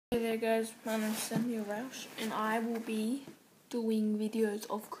Hey there guys, my name is Samuel Roush and I will be doing videos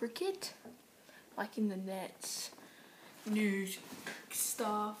of cricket, like in the nets, new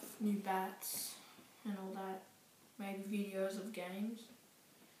stuff, new bats and all that, maybe videos of games,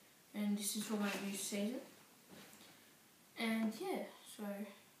 and this is for my new season. And yeah, so I'm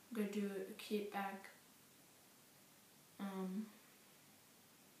going to do a kit bag,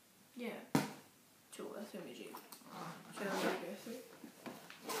 yeah, to FMG, so I'm going to go through.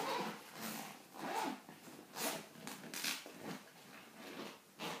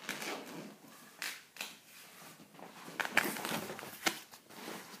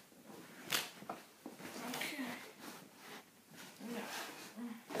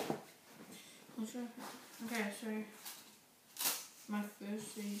 Okay, so my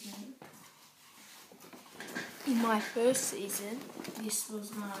first season. In my first season, this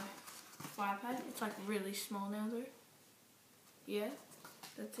was my fire pad. It's like really small now though. Yeah,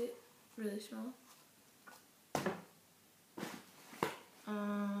 that's it. Really small.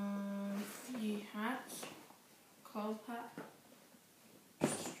 Few hats. Cold hat.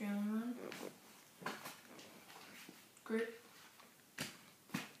 Australian one. Grip.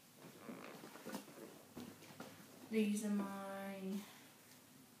 These are my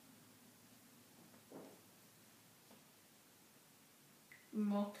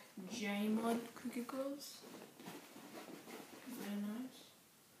mock J-Mod cricket gloves. Very nice.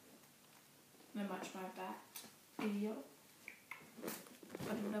 They match my bat video.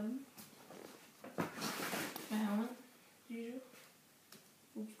 My helmet, usual.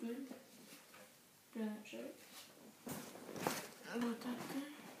 Looks good. Doing that shape. I got that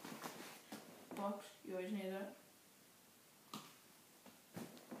there. Box, you always need that.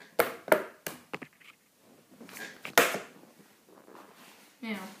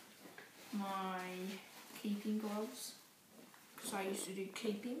 Now, my keeping gloves, because I used to do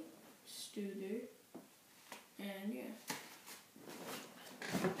keeping, still do, and yeah.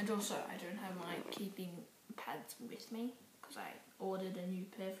 And also, I don't have my keeping pads with me, because I ordered a new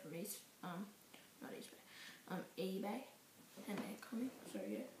pair from eBay, and they're coming, so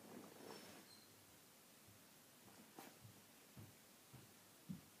yeah.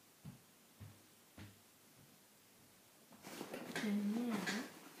 And now,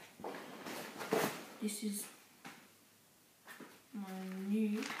 this is my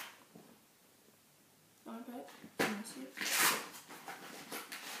new iPad. It's massive.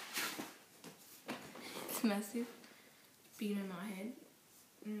 It's massive. Bigger than my head.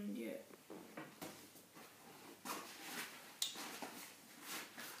 And yeah.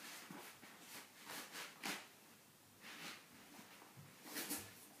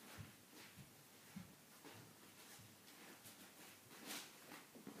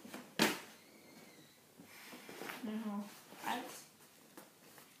 Now, pads.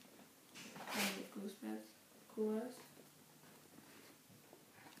 Goose pads. Cool as.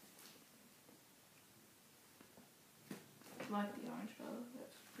 Like the orange color,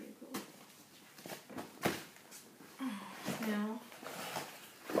 that's pretty cool. Now,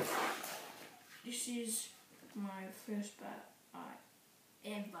 this is my first bat I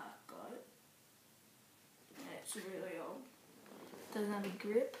ever got. And it's really old. Doesn't have a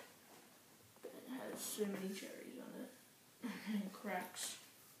grip, but it has so many cherries on it. And cracks.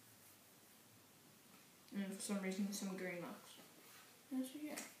 And for some reason some green marks. And so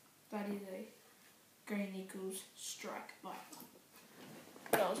yeah, that is a Green Eagles Strike Viper.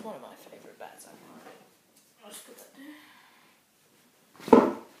 That was one of my favourite bats I've had. I'll just put that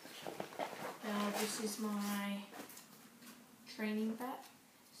there. Now this is my training bat.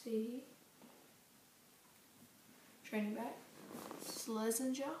 See here? Training bat.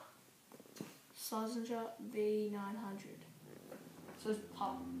 Schlesinger V900. So it's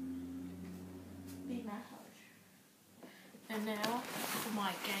pop. V900. And now for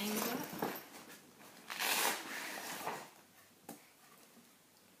my game bat.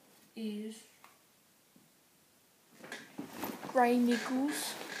 Is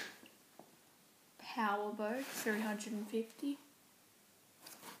Gray-Nicolls Powerboat 350.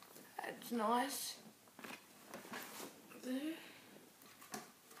 That's nice. There.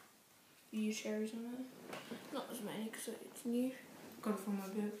 Few cherries on it. Not as many because it's new. Got it for my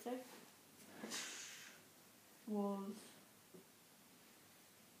birthday. Was,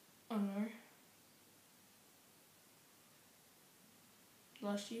 I don't know,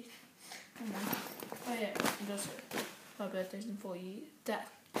 last year. Oh yeah, and also my birthday's in 4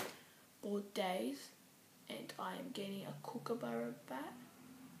 days, and I am getting a Kookaburra bat.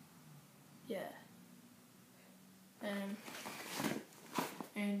 Yeah. And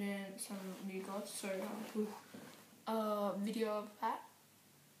then some new gods, so I'll put a video of that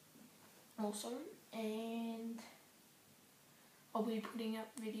also, and I'll be putting up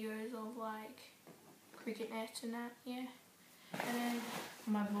videos of like cricket nets and that, yeah. And then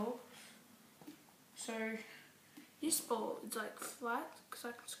my ball. So this ball is like flat because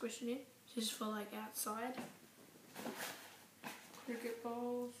I can squish it in. This is for like outside. Cricket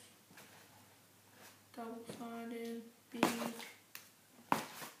balls, double-sided, big.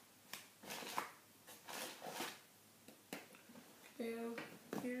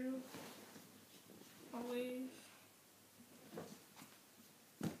 Here, always.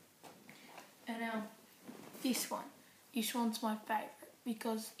 And now this one. This one's my favourite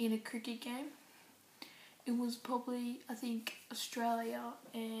because in a cricket game, it was probably, I think, Australia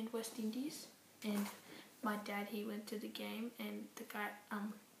and West Indies. And my dad, he went to the game and the guy,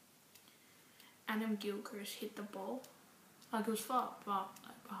 Adam Gilchrist hit the ball. Like it was far, but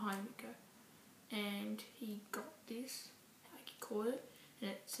like behind me go. And he got this, like he caught it. And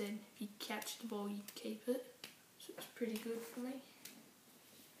it said, if you catch the ball, you keep it. So it's pretty good for me.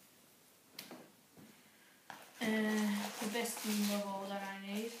 And the best thing of all that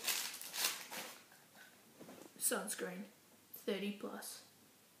I need, sunscreen, 30 plus,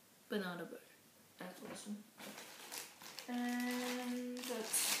 banana boat. That's awesome. And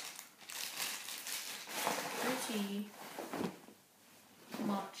that's pretty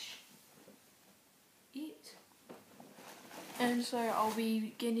much it. And so I'll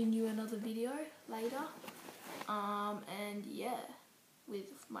be getting you another video later. And yeah,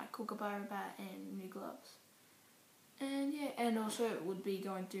 with my Kookaburra bat and new gloves. And yeah, and also it would be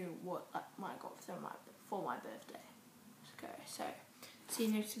going through what I got for my birthday. Okay, so see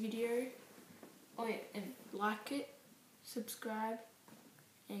you next video. Oh yeah, and like it, subscribe,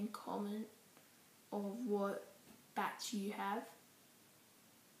 and comment of what bats you have.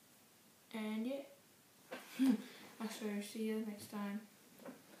 And yeah, I'll see you next time.